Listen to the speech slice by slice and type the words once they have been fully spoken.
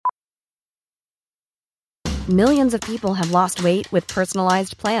Millions of people have lost weight with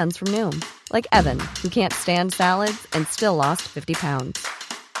personalized plans from Noom. Like Evan, who can't stand salads and still lost 50 pounds.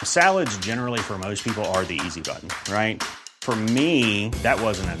 Salads generally for most people are the easy button, right? For me, that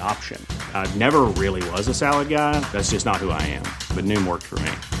wasn't an option. I never really was a salad guy. That's just not who I am. But Noom worked for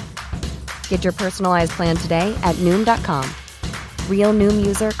me. Get your personalized plan today at Noom.com. Real Noom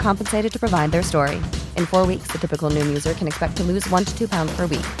user compensated to provide their story. In 4 weeks, the typical Noom user can expect to lose 1 to 2 pounds per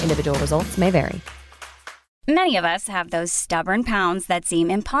week. Individual results may vary. Many of us have those stubborn pounds that seem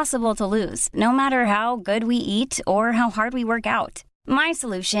impossible to lose, no matter how good we eat or how hard we work out. My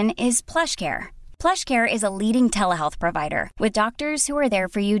solution is PlushCare. PlushCare is a leading telehealth provider with doctors who are there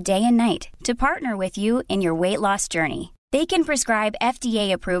for you day and night to partner with you in your weight loss journey. They can prescribe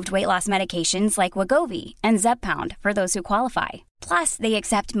FDA-approved weight loss medications like Wegovy and Zepbound for those who qualify. Plus, they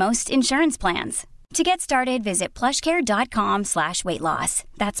accept most insurance plans. To get started, visit plushcare.com/weightloss.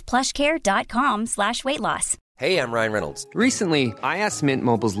 That's plushcare.com/weightloss. Hey, I'm Ryan Reynolds. Recently, I asked Mint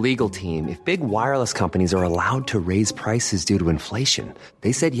Mobile's legal team if big wireless companies are allowed to raise prices due to inflation.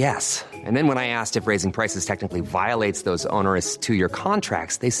 They said yes. And then when I asked if raising prices technically violates those onerous two-year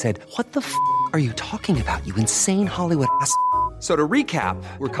contracts, they said, "What the f*** are you talking about, you insane Hollywood ass?" So to recap,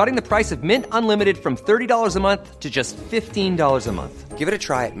 we're cutting the price of Mint Unlimited from $30 a month to just $15 a month. Give it a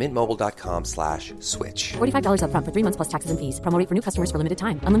try at mintmobile.com/switch. $45 up front for 3 months plus taxes and fees. Promo rate for new customers for limited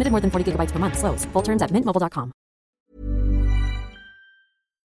time. Unlimited more than 40 gigabytes per month. Slows full terms at mintmobile.com.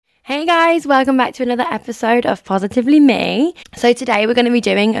 Hey guys, welcome back to another episode of Positively Me. So today we're going to be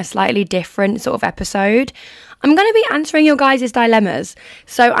doing a slightly different sort of episode. I'm going to be answering your guys' dilemmas.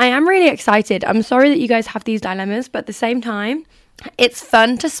 So I am really excited. I'm sorry that you guys have these dilemmas, but at the same time, it's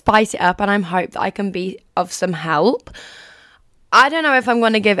fun to spice it up and I hope that I can be of some help. I don't know if I'm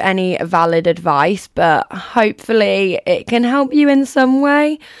going to give any valid advice, but hopefully it can help you in some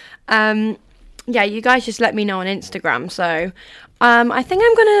way. Yeah, you guys just let me know on Instagram. So I think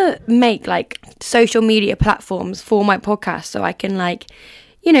I'm going to make like social media platforms for my podcast so I can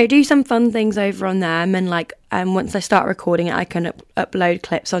do some fun things over on them. And once I start recording it, I can upload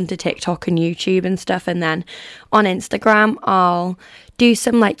clips onto TikTok and YouTube and stuff. And then on Instagram, I'll do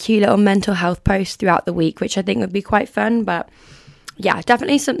some cute little mental health posts throughout the week, which I think would be quite fun. But yeah,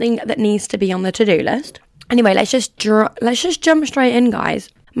 definitely something that needs to be on the to-do list. Anyway, let's just jump straight in, guys.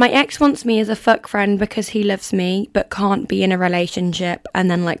 My ex wants me as a fuck friend because he loves me but can't be in a relationship,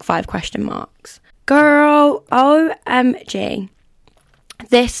 and then 5 question marks. Girl, OMG.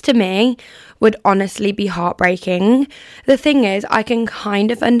 This to me would honestly be heartbreaking. The thing is, I can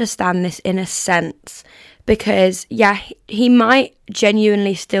kind of understand this in a sense because, yeah, he might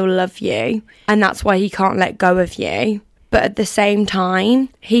genuinely still love you and that's why he can't let go of you. But at the same time,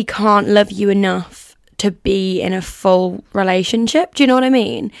 he can't love you enough to be in a full relationship. Do you know what I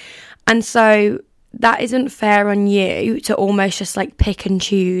mean? And so that isn't fair on you to almost just pick and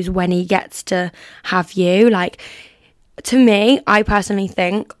choose when he gets to have you. To me, I personally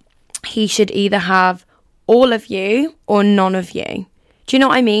think he should either have all of you or none of you. Do you know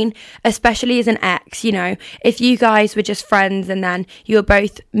what I mean? Especially as an ex, if you guys were just friends and then you're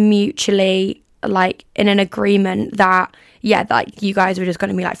both mutually in an agreement that, yeah, you guys were just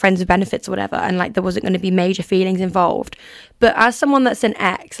going to be friends with benefits or whatever, and there wasn't going to be major feelings involved. But as someone that's an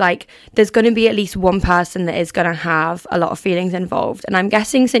ex, there's going to be at least one person that is going to have a lot of feelings involved. And I'm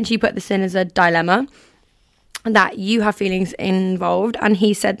guessing since you put this in as a dilemma, that you have feelings involved, and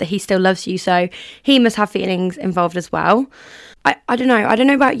he said that he still loves you, so he must have feelings involved as well. I don't know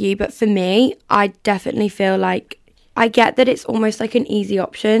about you, but for me, I definitely feel I get that it's almost an easy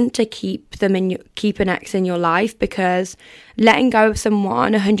option to keep an ex in your life, because letting go of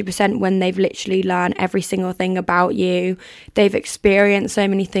someone 100% when they've literally learned every single thing about you, they've experienced so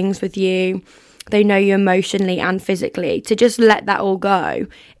many things with you, they know you emotionally and physically, to just let that all go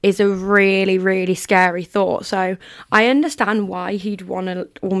is a really, really scary thought. So I understand why he'd want to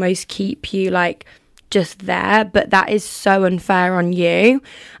almost keep you just there, but that is so unfair on you.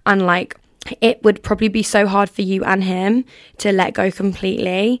 And it would probably be so hard for you and him to let go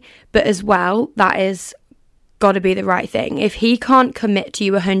completely, but as well, that is got to be the right thing. If he can't commit to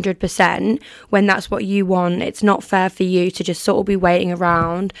you 100% when that's what you want, it's not fair for you to just sort of be waiting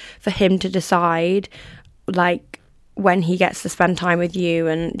around for him to decide when he gets to spend time with you.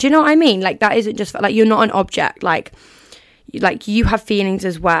 And do you know what I mean? That isn't just you're not an object. You have feelings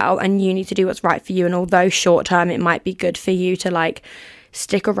as well, and you need to do what's right for you. And although short term it might be good for you to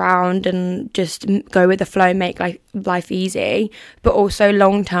stick around and just go with the flow, make life easy, but also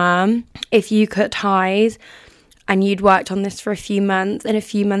long term, if you cut ties and you'd worked on this for a few months, in a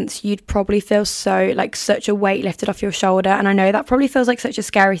few months you'd probably feel so like such a weight lifted off your shoulder. And I know that probably feels like such a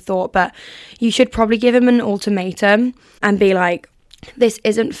scary thought, but you should probably give him an ultimatum and be like, this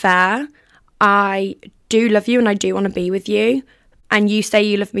isn't fair. I do love you and I do want to be with you, and you say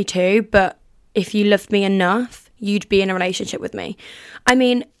you love me too, but if you loved me enough, you'd be in a relationship with me. I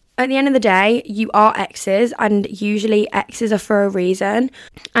mean, at the end of the day, you are exes, and usually exes are for a reason,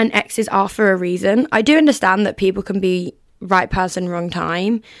 and exes are for a reason. I do understand that people can be right person, wrong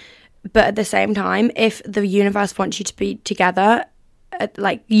time, but at the same time, if the universe wants you to be together,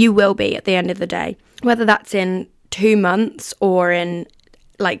 like, you will be at the end of the day. Whether that's in 2 months or in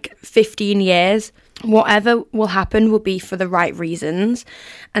like 15 years, whatever will happen will be for the right reasons.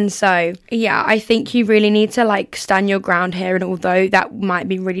 And so, yeah, I think you really need to like stand your ground here. And although that might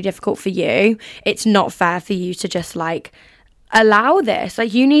be really difficult for you, it's not fair for you to just like allow this.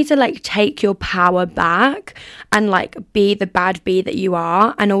 Like, you need to like take your power back and like be the bad bee that you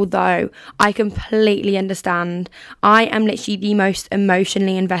are. And although I completely understand, I am literally the most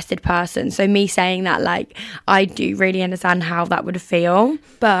emotionally invested person, so me saying that, like, I do really understand how that would feel.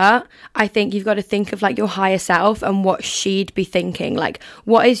 But I think you've got to think of like your higher self and what she'd be thinking. Like,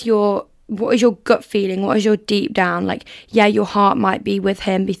 what is your gut feeling? What is your deep down? Like, yeah, your heart might be with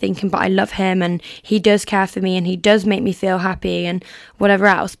him, be thinking, but I love him and he does care for me and he does make me feel happy and whatever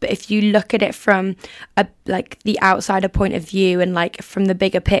else. But if you look at it from a like the outsider point of view and like from the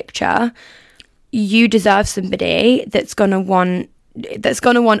bigger picture, you deserve somebody that's gonna want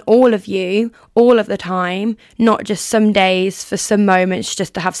all of you all of the time, not just some days for some moments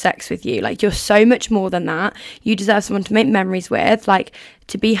just to have sex with you. Like, you're so much more than that. You deserve someone to make memories with, like,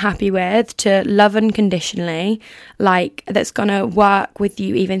 to be happy with, to love unconditionally, like, that's gonna work with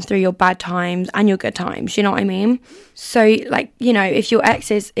you even through your bad times and your good times, you know what I mean? So, like, you know, if your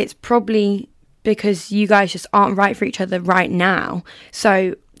ex is, it's probably because you guys just aren't right for each other right now.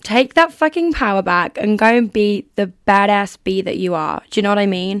 So take that fucking power back and go and be the badass bee that you are. Do you know what I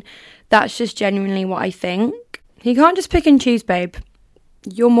mean? That's just genuinely what I think. You can't just pick and choose, babe.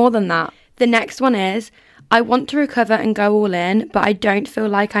 You're more than that. The next one is, I want to recover and go all in, but I don't feel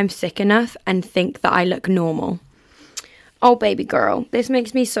like I'm sick enough and think that I look normal. Oh, baby girl, this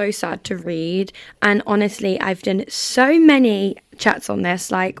makes me so sad to read. And honestly, I've done so many chats on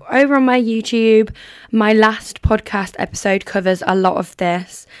this, like over on my YouTube. My last podcast episode covers a lot of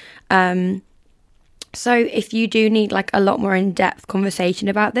this. So if you do need like a lot more in-depth conversation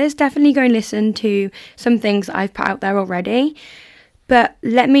about this, definitely go and listen to some things I've put out there already. But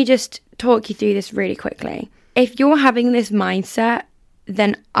let me just talk you through this really quickly. If you're having this mindset,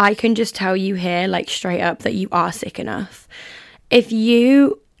 then I can just tell you here, like, straight up, that you are sick enough. If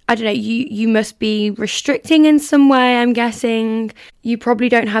you, I don't know, you must be restricting in some way, I'm guessing. You probably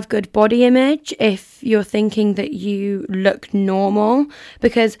don't have good body image if you're thinking that you look normal,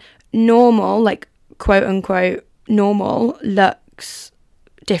 because normal, like, quote unquote, normal looks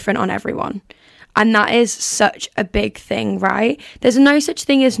different on everyone. And that is such a big thing, right? There's no such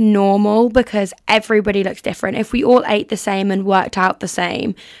thing as normal because everybody looks different. If we all ate the same and worked out the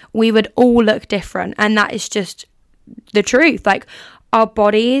same, we would all look different. And that is just the truth. Like, our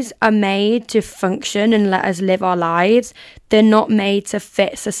bodies are made to function and let us live our lives. They're not made to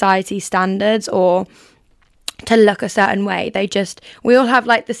fit society standards or to look a certain way. We all have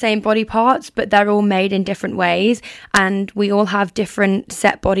like the same body parts, but they're all made in different ways, and we all have different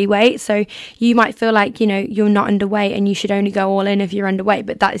set body weight. So you might feel like, you know, you're not underweight and you should only go all in if you're underweight,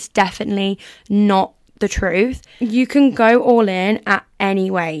 but that is definitely not the truth. You can go all in at any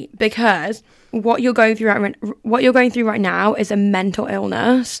weight, because what you're going through right now is a mental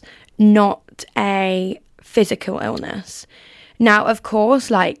illness, not a physical illness. Now, of course,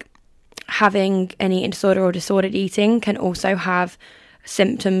 like, having an eating disorder or disordered eating can also have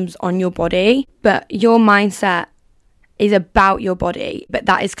symptoms on your body, but your mindset is about your body, but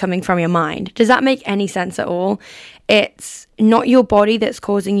that is coming from your mind. Does that make any sense at all? It's not your body that's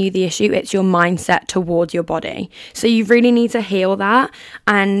causing you the issue, it's your mindset towards your body. So you really need to heal that,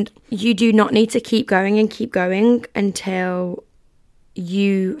 and you do not need to keep going until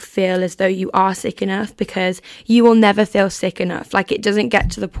you feel as though you are sick enough, because you will never feel sick enough. Like, it doesn't get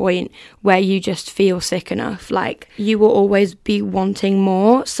to the point where you just feel sick enough. Like, you will always be wanting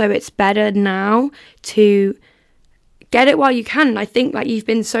more. So it's better now to get it while you can. And I think, like, you've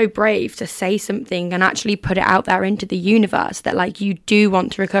been so brave to say something and actually put it out there into the universe that, like, you do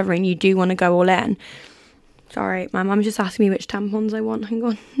want to recover and you do want to go all in. Sorry, my mum's just asking me which tampons I want. Hang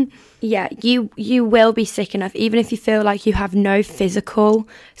on. Yeah, you will be sick enough. Even if you feel like you have no physical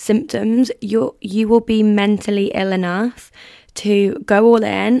symptoms, you will be mentally ill enough to go all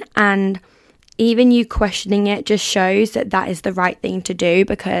in. And even you questioning it just shows that that is the right thing to do,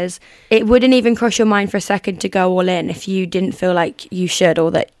 because it wouldn't even cross your mind for a second to go all in if you didn't feel like you should, or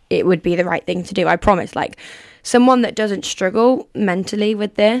that it would be the right thing to do. I promise, like, someone that doesn't struggle mentally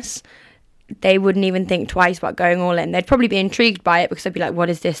with this, they wouldn't even think twice about going all in. They'd probably be intrigued by it because they'd be like, what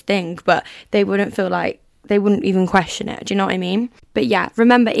is this thing? But they wouldn't feel like, they wouldn't even question it. Do you know what I mean? But yeah,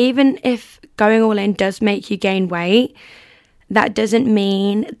 remember, even if going all in does make you gain weight, that doesn't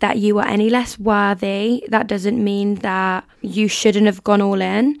mean that you are any less worthy. That doesn't mean that you shouldn't have gone all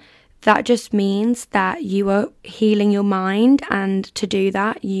in. That just means that you are healing your mind, and to do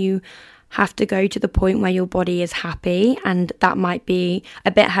that, you have to go to the point where your body is happy, and that might be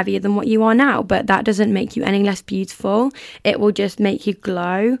a bit heavier than what you are now, but that doesn't make you any less beautiful. It will just make you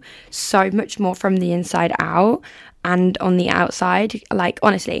glow so much more from the inside out and on the outside. Like,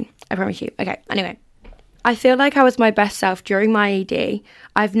 honestly, I promise you. Okay, anyway. I feel like I was my best self during my ED.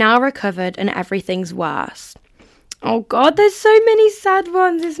 I've now recovered and everything's worse. Oh God, there's so many sad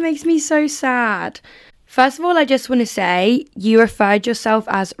ones. This makes me so sad. First of all, I just want to say, you referred yourself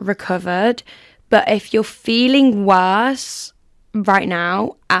as recovered, but if you're feeling worse right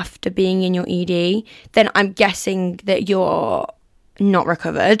now after being in your ED, then I'm guessing that you're not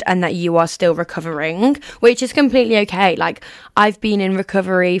recovered and that you are still recovering, which is completely okay. Like, I've been in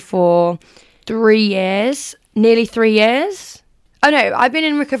recovery for 3 years, nearly 3 years. Oh no, I've been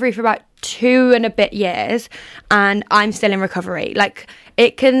in recovery for about 2 and a bit years, and I'm still in recovery. Like,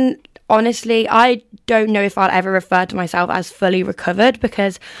 it can, honestly, I don't know if I'll ever refer to myself as fully recovered,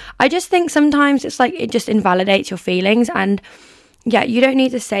 because I just think sometimes it's like, it just invalidates your feelings. And yeah, you don't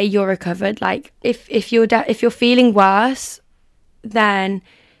need to say you're recovered. Like, if you're feeling worse, then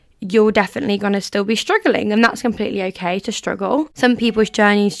you're definitely going to still be struggling, and that's completely okay to struggle. Some people's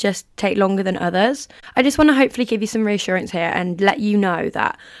journeys just take longer than others. I just want to hopefully give you some reassurance here and let you know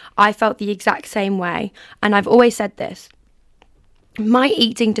that I felt the exact same way, and I've always said this. My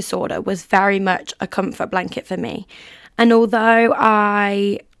eating disorder was very much a comfort blanket for me, and although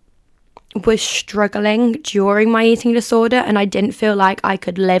I was struggling during my eating disorder and I didn't feel like I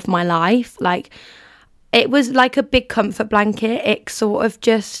could live my life, like, it was like a big comfort blanket. It sort of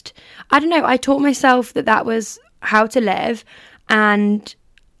just, I don't know, I taught myself that that was how to live, and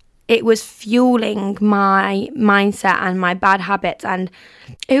it was fueling my mindset and my bad habits. And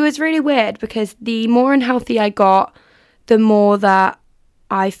it was really weird, because the more unhealthy I got, the more that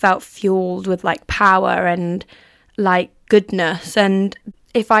I felt fueled with like power and like goodness. And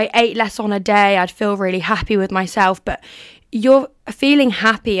if I ate less on a day, I'd feel really happy with myself. But you're feeling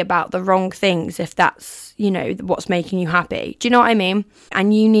happy about the wrong things if that's, you know, what's making you happy. Do you know what I mean?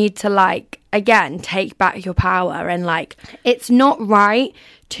 And you need to, like, again, take back your power. And like, it's not right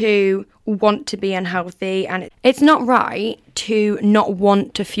to want to be unhealthy, and it's not right to not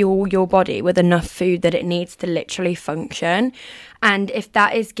want to fuel your body with enough food that it needs to literally function. And if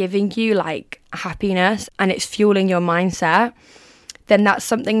that is giving you like happiness and it's fueling your mindset, then that's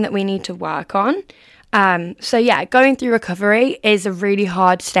something that we need to work on. So yeah, going through recovery is a really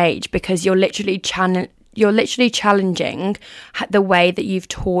hard stage, because you're literally challenging the way that you've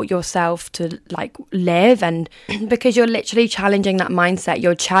taught yourself to like live, and because you're literally challenging that mindset,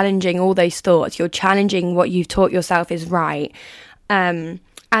 you're challenging all those thoughts, you're challenging what you've taught yourself is right, and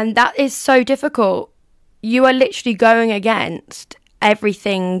that is so difficult. You are literally going against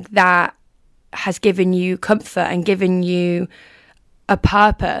everything that has given you comfort and given you a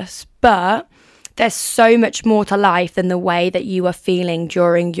purpose, but there's so much more to life than the way that you are feeling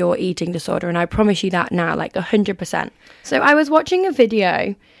during your eating disorder. And I promise you that now, like 100%. So I was watching a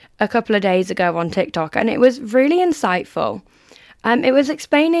video a couple of days ago on TikTok, and it was really insightful. It was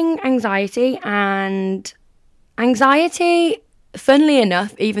explaining anxiety, and anxiety, funnily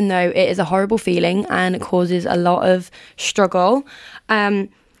enough, even though it is a horrible feeling and it causes a lot of struggle,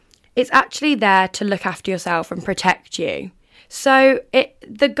 it's actually there to look after yourself and protect you. So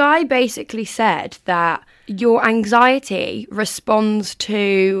the guy basically said that your anxiety responds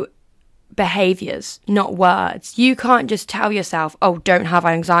to behaviours, not words. You can't just tell yourself, oh, don't have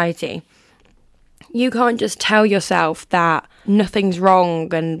anxiety. You can't just tell yourself that nothing's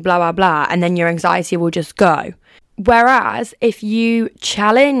wrong and blah, blah, blah, and then your anxiety will just go. Whereas if you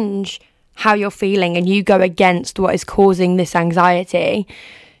challenge how you're feeling and you go against what is causing this anxiety,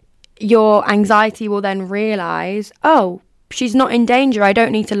 your anxiety will then realise, oh, she's not in danger, I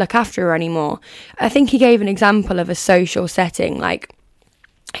don't need to look after her anymore. I think he gave an example of a social setting. Like,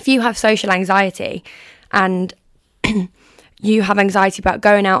 if you have social anxiety and you have anxiety about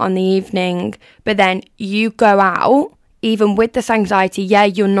going out on the evening, but then you go out even with this anxiety, yeah,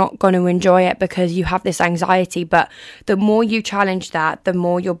 you're not going to enjoy it because you have this anxiety, but the more you challenge that, the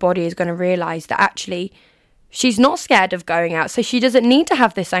more your body is going to realize that actually she's not scared of going out, so she doesn't need to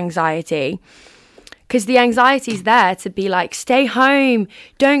have this anxiety, because the anxiety is there to be like, stay home,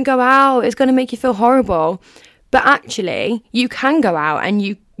 don't go out, it's going to make you feel horrible. But actually, you can go out and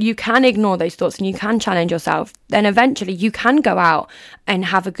you can ignore those thoughts and you can challenge yourself. Then eventually you can go out and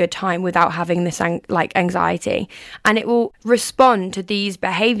have a good time without having this anxiety. And it will respond to these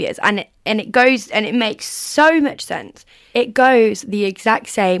behaviours. And it goes, and it makes so much sense. It goes the exact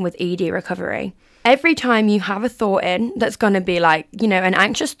same with ED recovery. Every time you have a thought in that's going to be like, you know, an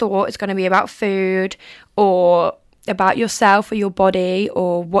anxious thought, it's going to be about food or about yourself or your body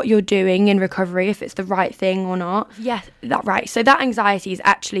or what you're doing in recovery, if it's the right thing or not. Yes, that's right. So that anxiety is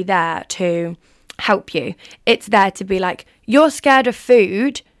actually there to help you. It's there to be like, you're scared of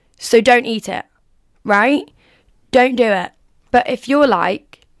food, so don't eat it, right? Don't do it. But if you're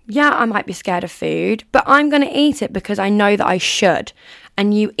like, yeah, I might be scared of food, but I'm going to eat it because I know that I should.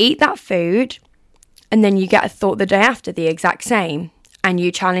 And you eat that food, and then you get a thought the day after, the exact same, and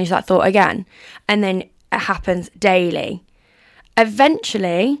you challenge that thought again. And then it happens daily.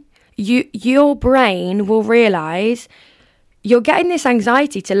 Eventually, your brain will realise you're getting this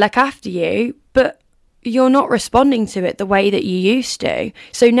anxiety to look after you, but you're not responding to it the way that you used to.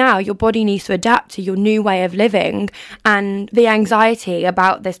 So now your body needs to adapt to your new way of living, and the anxiety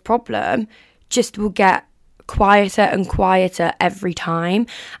about this problem just will get quieter and quieter every time.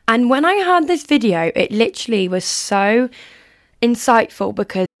 And when I heard this video, it literally was so insightful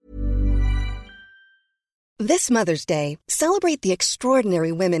because This Mother's Day, celebrate the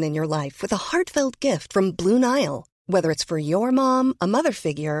extraordinary women in your life with a heartfelt gift from Blue Nile. Whether it's for your mom, a mother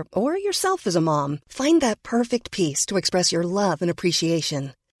figure, or yourself as a mom, find that perfect piece to express your love and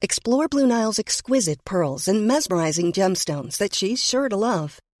appreciation. Explore Blue Nile's exquisite pearls and mesmerizing gemstones that she's sure to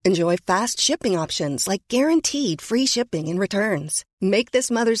love. Enjoy fast shipping options like guaranteed free shipping and returns. Make this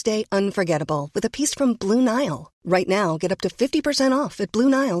Mother's Day unforgettable with a piece from Blue Nile. Right now, get up to 50% off at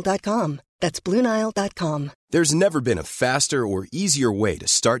BlueNile.com. That's BlueNile.com. There's never been a faster or easier way to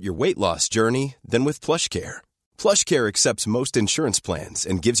start your weight loss journey than with PlushCare. PlushCare accepts most insurance plans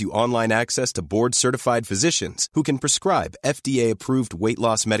and gives you online access to board-certified physicians who can prescribe FDA-approved weight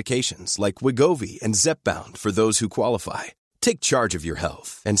loss medications like Wegovy and Zepbound for those who qualify. Take charge of your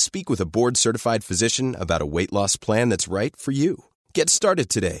health and speak with a board-certified physician about a weight loss plan that's right for you. Get started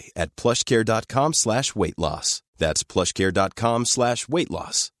today at plushcare.com/weight loss. That's plushcare.com/weight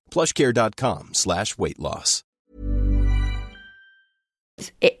loss. plushcare.com/weight loss.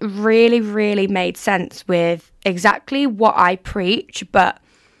 It really, really made sense with exactly what I preach, but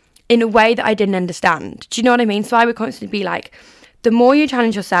in a way that I didn't understand. Do you know what I mean? So I would constantly be like, the more you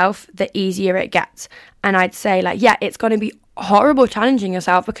challenge yourself, the easier it gets. And I'd say like, yeah, it's going to be horrible challenging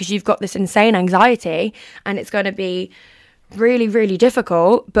yourself because you've got this insane anxiety and it's going to be really, really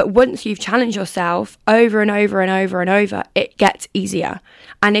difficult. But once you've challenged yourself over and over and over and over, it gets easier.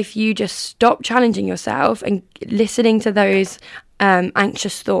 And if you just stop challenging yourself and listening to those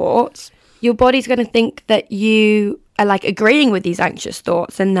anxious thoughts, your body's going to think that you are like agreeing with these anxious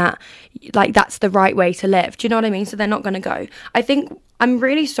thoughts and that like that's the right way to live. Do you know what I mean? So they're not going to go. I think I'm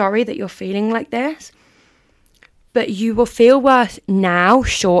really sorry that you're feeling like this, but you will feel worse now,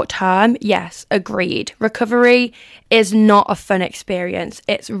 short term. Yes, agreed. Recovery is not a fun experience.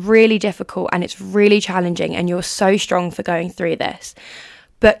 It's really difficult and it's really challenging, and you're so strong for going through this.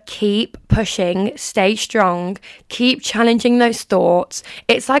 But keep pushing, stay strong, keep challenging those thoughts.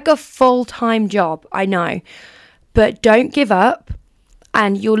 It's like a full-time job, I know. But don't give up,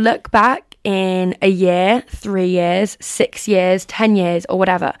 and you'll look back in a year, 3 years, 6 years, 10 years, or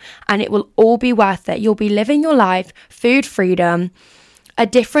whatever, and it will all be worth it. You'll be living your life, food freedom, a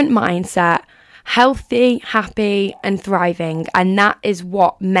different mindset, healthy, happy, and thriving. And that is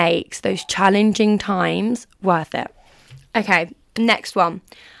what makes those challenging times worth it. Okay, next one.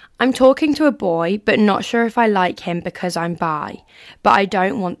 I'm talking to a boy, but not sure if I like him because I'm bi, but I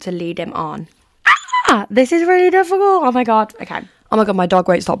don't want to lead him on. This is really difficult. Oh my God. Okay. Oh my God, my dog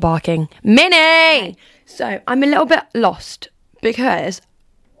won't stop barking. Minnie! Okay. So I'm a little bit lost because,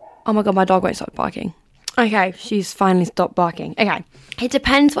 oh my God, my dog won't stop barking. Okay, she's finally stopped barking. Okay. It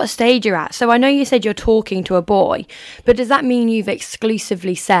depends what stage you're at. So I know you said you're talking to a boy, but does that mean you've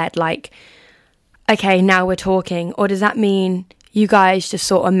exclusively said like, okay, now we're talking? Or does that mean you guys just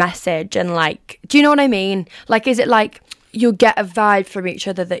sort of message and like, do you know what I mean? Like, is it like you'll get a vibe from each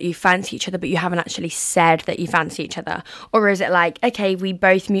other that you fancy each other, but you haven't actually said that you fancy each other? Or is it like, okay, we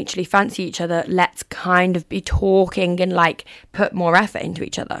both mutually fancy each other, let's kind of be talking and like put more effort into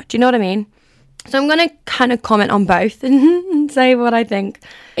each other? Do you know what I mean? So I'm going to kind of comment on both and say what I think.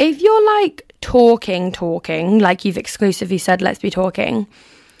 If you're like talking, like you've exclusively said, let's be talking,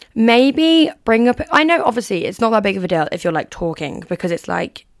 maybe bring up, I know obviously it's not that big of a deal if you're like talking, because it's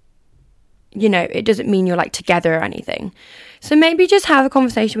like, you know, it doesn't mean you're like together or anything. So maybe just have a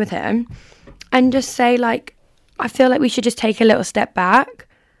conversation with him and just say like, I feel like we should just take a little step back.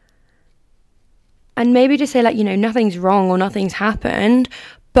 And maybe just say like, you know, nothing's wrong or nothing's happened,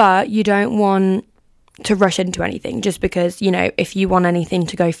 but you don't want to rush into anything just because, you know, if you want anything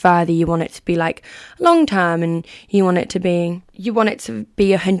to go further, you want it to be like long term, and you want it to be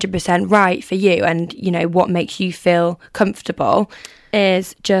 100% right for you. And, you know, what makes you feel comfortable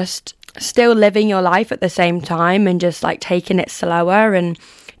is just still living your life at the same time and just like taking it slower and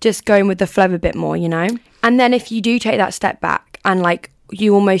just going with the flow a bit more, you know. And then if you do take that step back and like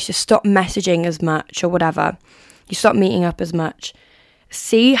you almost just stop messaging as much or whatever, you stop meeting up as much,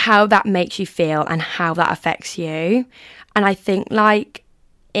 see how that makes you feel and how that affects you. And I think like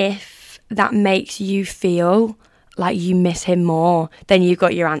if that makes you feel like you miss him more, then you've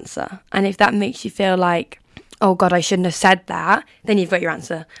got your answer. And if that makes you feel like, oh God, I shouldn't have said that, then you've got your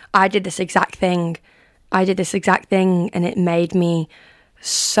answer. I did this exact thing and it made me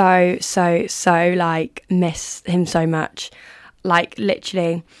so like miss him so much. Like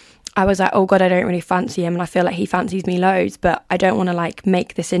literally I was like, oh God, I don't really fancy him and I feel like he fancies me loads, but I don't want to like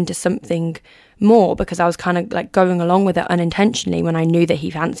make this into something more, because I was kind of like going along with it unintentionally when I knew that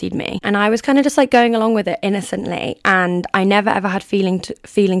he fancied me. And I was kind of just like going along with it innocently, and I never ever had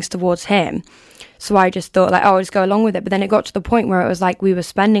feelings towards him. So I just thought like, oh, I'll just go along with it. But then it got to the point where it was like we were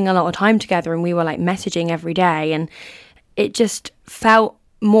spending a lot of time together and we were like messaging every day, and it just felt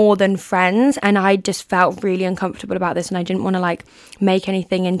more than friends, and I just felt really uncomfortable about this, and I didn't want to like make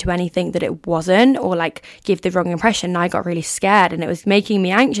anything into anything that it wasn't, or like give the wrong impression. And I got really scared and it was making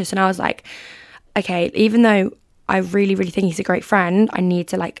me anxious, and I was like, okay, even though I really think he's a great friend, I need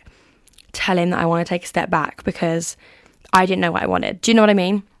to like tell him that I want to take a step back, because I didn't know what I wanted. Do you know what I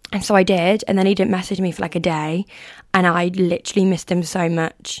mean? And so I did, and then he didn't message me for like a day, and I literally missed him so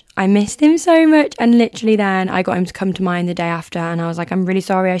much. And literally then I got him to come to mine the day after, and I was like, I'm really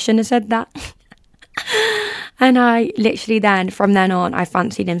sorry, I shouldn't have said that. And I literally then, from then on, I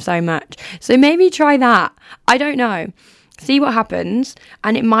fancied him so much. So maybe try that. I don't know. See what happens,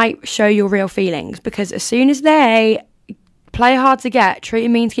 and it might show your real feelings, because as soon as they play hard to get, treat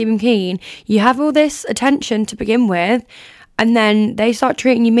him mean to keep him keen, you have all this attention to begin with, and then they start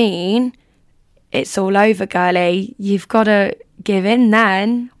treating you mean, it's all over, girlie. You've got to give in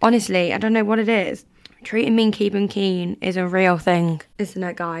then. Honestly, I don't know what it is. Treating mean, keeping keen is a real thing, isn't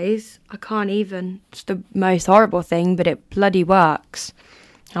it, guys? I can't even. It's the most horrible thing, but it bloody works.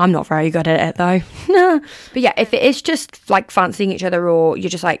 I'm not very good at it, though. But yeah, if it is just like fancying each other, or you're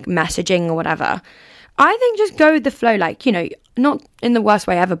just like messaging or whatever, I think just go with the flow. Like, you know, not in the worst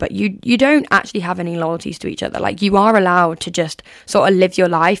way ever, but you don't actually have any loyalties to each other. Like, you are allowed to just sort of live your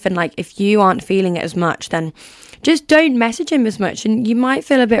life, and like if you aren't feeling it as much, then just don't message him as much. And you might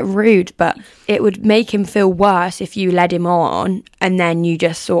feel a bit rude, but it would make him feel worse if you led him on and then you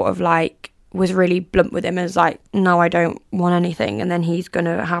just sort of like was really blunt with him and was like, no, I don't want anything, and then he's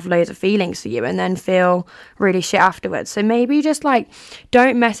gonna have loads of feelings for you and then feel really shit afterwards. So maybe just like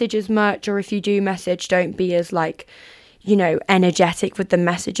don't message as much, or if you do message, don't be as like, you know, energetic with the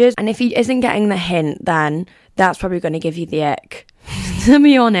messages. And if he isn't getting the hint, then that's probably going to give you the ick, to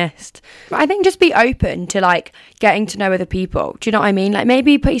be honest. I think just be open to like getting to know other people. Do you know what I mean? Like,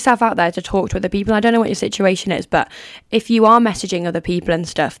 maybe put yourself out there to talk to other people. I don't know what your situation is, but if you are messaging other people and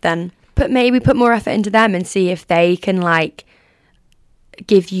stuff, then maybe put more effort into them and see if they can like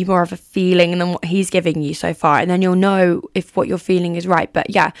give you more of a feeling than what he's giving you so far, and then you'll know if what you're feeling is right.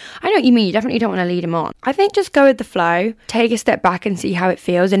 But yeah, I know what you mean. You definitely don't want to lead him on. I think just go with the flow, take a step back and see how it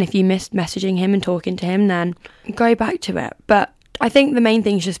feels, and if you missed messaging him and talking to him, then go back to it. But I think the main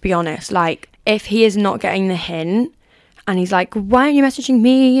thing is just be honest. Like, if he is not getting the hint and he's like, why aren't you messaging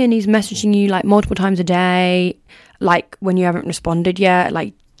me, and he's messaging you like multiple times a day, like when you haven't responded yet,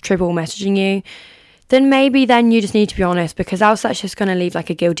 like triple messaging you, then maybe then you just need to be honest, because else that's just going to leave like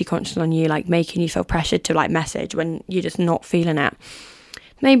a guilty conscience on you, like making you feel pressured to like message when you're just not feeling it.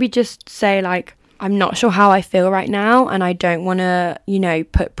 Maybe just say like, I'm not sure how I feel right now, and I don't want to, you know,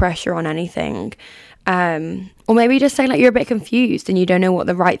 put pressure on anything. Or maybe just say like you're a bit confused and you don't know what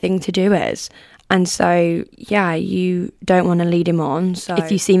the right thing to do is. And so, yeah, you don't want to lead him on. So if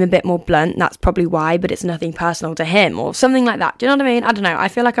you seem a bit more blunt, that's probably why, but it's nothing personal to him or something like that. Do you know what I mean? I don't know. I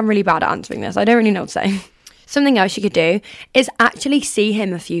feel like I'm really bad at answering this. I don't really know what to say. Something else you could do is actually see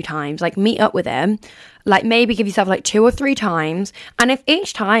him a few times, like meet up with him Like maybe give yourself like 2 or 3 times. And if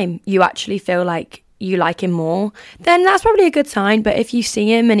each time you actually feel like you like him more, then that's probably a good sign. But if you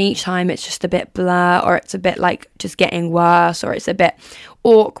see him and each time it's just a bit blur, or it's a bit like just getting worse, or it's a bit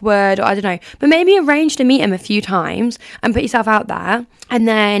awkward, or I don't know, but maybe arrange to meet him a few times and put yourself out there. And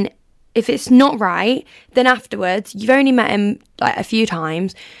then if it's not right, then afterwards, you've only met him like a few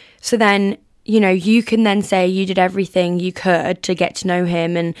times, so then you know, you can then say you did everything you could to get to know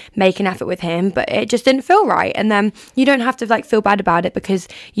him and make an effort with him, but it just didn't feel right. And then you don't have to like feel bad about it because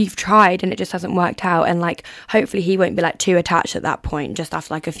you've tried and it just hasn't worked out. And like, hopefully he won't be like too attached at that point, just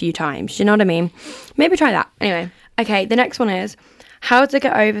after like a few times. Do you know what I mean? Maybe try that. Anyway. Okay. The next one is how to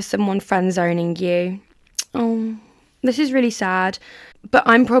get over someone friend zoning you. Oh, this is really sad. But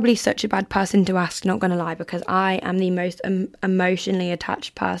I'm probably such a bad person to ask, not going to lie, because I am the most emotionally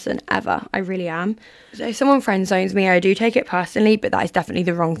attached person ever. I really am. So if someone friend zones me, I do take it personally, but that is definitely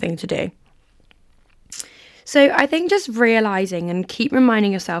the wrong thing to do. So I think just realising and keep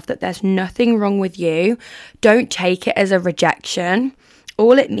reminding yourself that there's nothing wrong with you. Don't take it as a rejection.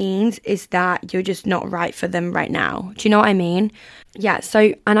 All it means is that you're just not right for them right now. Do you know what I mean? Yeah,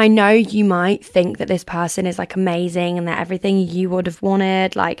 so, and I know you might think that this person is like amazing and that everything you would have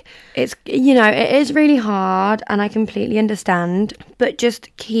wanted, like it's, you know, it is really hard and I completely understand, but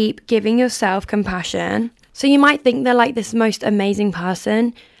just keep giving yourself compassion. So you might think they're like this most amazing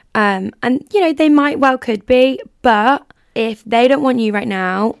person, and you know, they might well could be, but if they don't want you right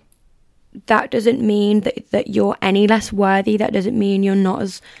now, that doesn't mean that you're any less worthy. That doesn't mean you're not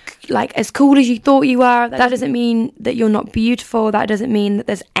as cool as you thought you are. That doesn't mean that you're not beautiful. That doesn't mean that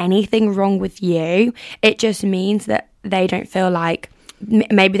there's anything wrong with you. It just means that they don't feel like,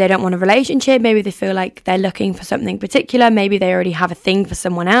 maybe they don't want a relationship. Maybe they feel like they're looking for something particular. Maybe they already have a thing for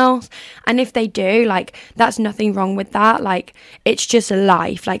someone else. And if they do, like, that's nothing wrong with that. Like, it's just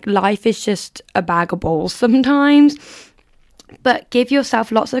life. Like, life is just a bag of balls sometimes. But give yourself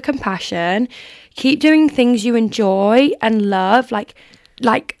lots of compassion. Keep doing things you enjoy and love. Like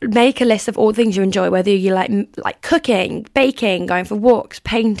make a list of all the things you enjoy, whether you like cooking, baking, going for walks,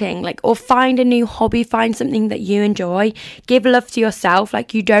 painting, like, or find a new hobby, find something that you enjoy. Give love to yourself.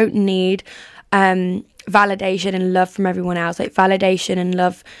 Like, you don't need validation and love from everyone else. Like, validation and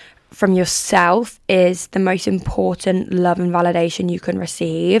love from yourself is the most important love and validation you can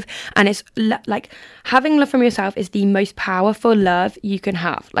receive. And it's like having love from yourself is the most powerful love you can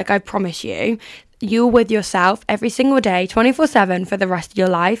have. Like, I promise you, you're with yourself every single day, 24/7 for the rest of your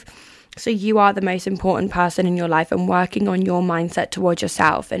life. So you are the most important person in your life, and working on your mindset towards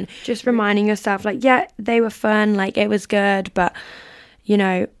yourself and just reminding yourself, like, yeah, they were fun, like, it was good, but, you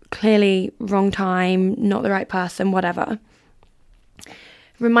know, clearly wrong time, not the right person, whatever.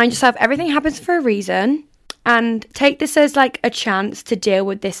 Remind yourself everything happens for a reason, and take this as like a chance to deal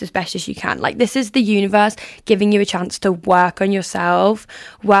with this as best as you can. Like, this is the universe giving you a chance to work on yourself,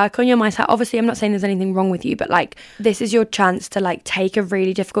 work on your mindset. Obviously, I'm not saying there's anything wrong with you, but like, this is your chance to like take a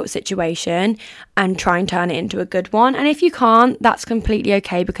really difficult situation and try and turn it into a good one. And if you can't, that's completely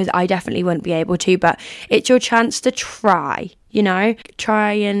okay, because I definitely wouldn't be able to, but it's your chance to try, you know,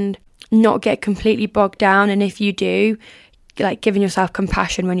 try and not get completely bogged down. And if you do, like, giving yourself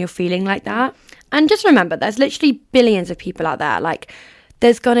compassion when you're feeling like that. And just remember, there's literally billions of people out there. Like,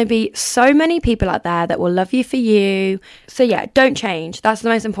 there's going to be so many people out there that will love you for you. So yeah, don't change. That's the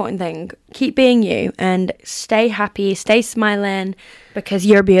most important thing. Keep being you and stay happy, stay smiling, because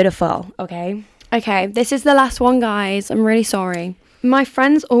you're beautiful, okay? Okay, this is the last one, guys. I'm really sorry. My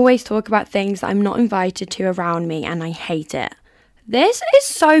friends always talk about things that I'm not invited to around me, and I hate it. This is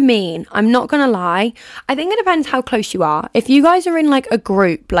so mean. I'm not gonna lie. I think it depends how close you are. If you guys are in like a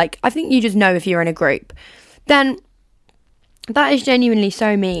group, like, I think you just know if you're in a group, then that is genuinely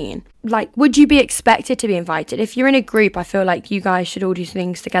so mean. Like, would you be expected to be invited? If you're in a group, I feel like you guys should all do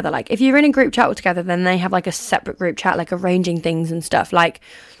things together. Like, if you're in a group chat all together, then they have like a separate group chat, like arranging things and stuff. Like,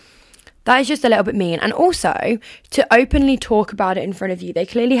 that is just a little bit mean. And also, to openly talk about it in front of you, they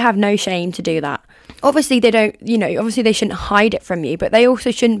clearly have no shame to do that. Obviously, they don't, you know, obviously they shouldn't hide it from you, but they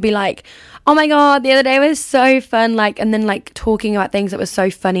also shouldn't be like, oh my God, the other day was so fun, like, and then like talking about things that were so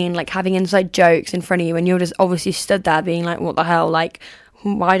funny and like having inside jokes in front of you, and you're just obviously stood there being like, what the hell, like,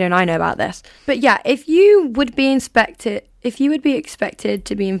 why don't I know about this? But yeah, if you would be expected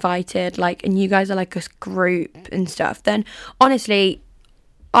to be invited, like, and you guys are like a group and stuff, then honestly,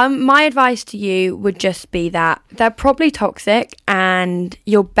 my advice to you would just be that they're probably toxic, and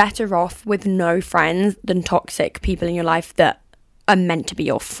you're better off with no friends than toxic people in your life that are meant to be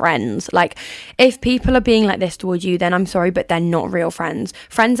your friends. Like, if people are being like this towards you, then I'm sorry, but they're not real friends.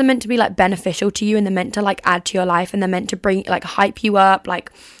 Friends are meant to be like beneficial to you, and they're meant to like add to your life, and they're meant to bring, like, hype you up,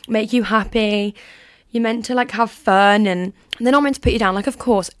 like make you happy. You're meant to like have fun, and they're not meant to put you down. Like, of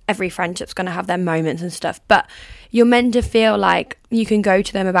course, every friendship's going to have their moments and stuff, but you're meant to feel like you can go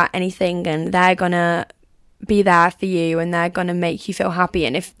to them about anything and they're going to be there for you and they're going to make you feel happy.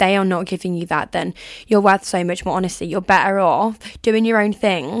 And if they are not giving you that, then you're worth so much more. Honestly, you're better off doing your own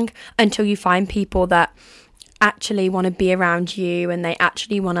thing until you find people that actually want to be around you and they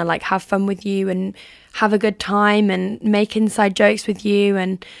actually want to like have fun with you and have a good time and make inside jokes with you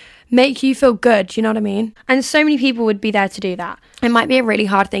and make you feel good. You know what I mean? And so many people would be there to do that. It might be a really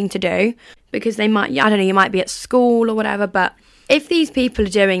hard thing to do because they might, I don't know, you might be at school or whatever, but if these people are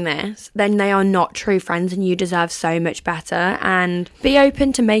doing this, then they are not true friends and you deserve so much better. And be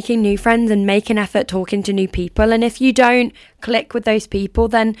open to making new friends and make an effort talking to new people. And if you don't click with those people,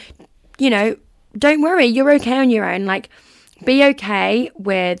 then, you know, don't worry, you're okay on your own. Like, be okay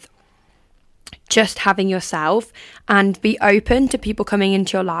with just having yourself and be open to people coming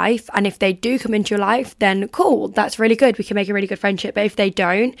into your life. And if they do come into your life, then cool, that's really good. We can make a really good friendship. But if they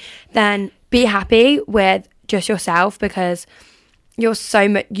don't, then be happy with just yourself, because you're so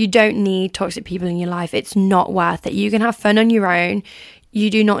much, you don't need toxic people in your life. It's not worth it. You can have fun on your own. You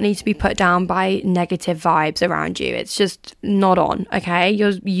do not need to be put down by negative vibes around you. It's just not on, okay?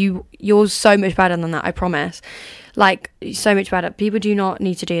 You're so much better than that, I promise. Like, so much better. People do not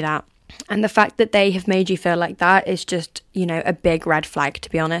need to do that. And the fact that they have made you feel like that is just, you know, a big red flag, to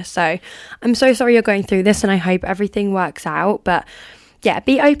be honest. So I'm so sorry you're going through this and I hope everything works out. But yeah,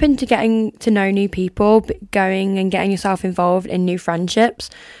 be open to getting to know new people, going and getting yourself involved in new friendships.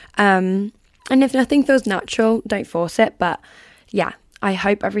 And if nothing feels natural, don't force it. But yeah, I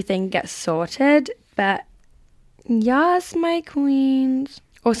hope everything gets sorted. But yes, my queens.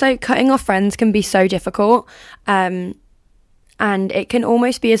 Also, cutting off friends can be so difficult. And it can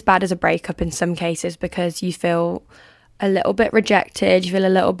almost be as bad as a breakup in some cases, because you feel a little bit rejected. You feel a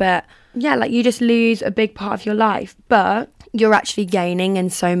little bit, yeah, like you just lose a big part of your life. But you're actually gaining in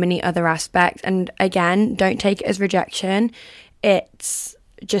so many other aspects. And again, don't take it as rejection. It's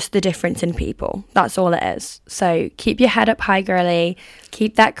just the difference in people. That's all it is. So keep your head up high, girly.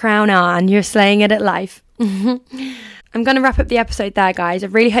 Keep that crown on. You're slaying it at life. I'm going to wrap up the episode there, guys. I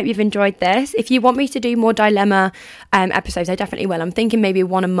really hope you've enjoyed this. If you want me to do more dilemma episodes, I definitely will. I'm thinking maybe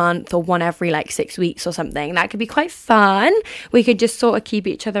one a month or one every like 6 weeks or something. That could be quite fun. We could just sort of keep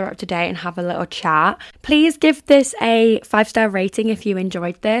each other up to date and have a little chat. Please give this a 5-star rating if you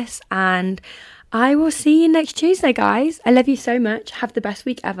enjoyed this. And I will see you next Tuesday, guys. I love you so much. Have the best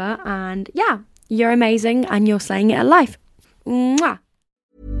week ever. And yeah, you're amazing and you're slaying it at life. Mwah.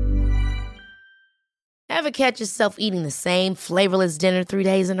 Ever catch yourself eating the same flavorless dinner 3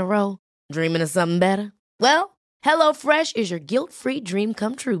 days in a row? Dreaming of something better? Well, HelloFresh is your guilt-free dream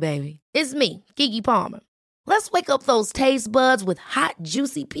come true, baby. It's me, Keke Palmer. Let's wake up those taste buds with hot,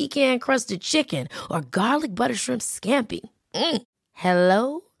 juicy pecan-crusted chicken or garlic butter shrimp scampi.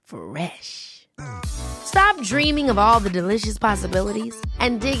 Hello Fresh. Stop dreaming of all the delicious possibilities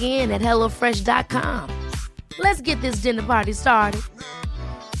and dig in at HelloFresh.com. Let's get this dinner party started.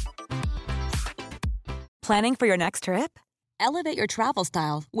 Planning for your next trip? Elevate your travel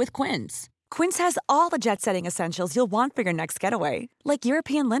style with Quince. Quince has all the jet-setting essentials you'll want for your next getaway, like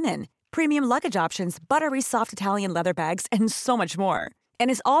European linen, premium luggage options, buttery soft Italian leather bags, and so much more.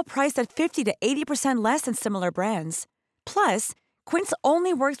 And is all priced at 50 to 80% less than similar brands. Plus, Quince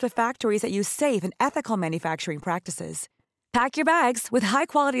only works with factories that use safe and ethical manufacturing practices. Pack your bags with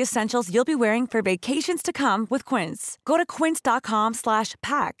high-quality essentials you'll be wearing for vacations to come with Quince. Go to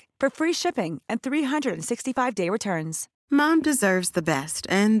quince.com/pack for free shipping and 365-day returns. Mom deserves the best,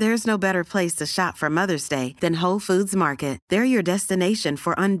 and there's no better place to shop for Mother's Day than Whole Foods Market. They're your destination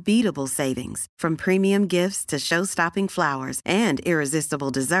for unbeatable savings, from premium gifts to show-stopping flowers and irresistible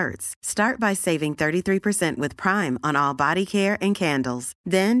desserts. Start by saving 33% with Prime on all body care and candles.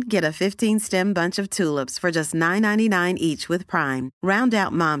 Then get a 15-stem bunch of tulips for just $9.99 each with Prime. Round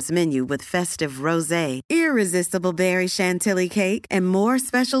out Mom's menu with festive rosé, irresistible berry chantilly cake, and more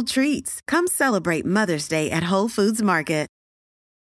special treats. Come celebrate Mother's Day at Whole Foods Market.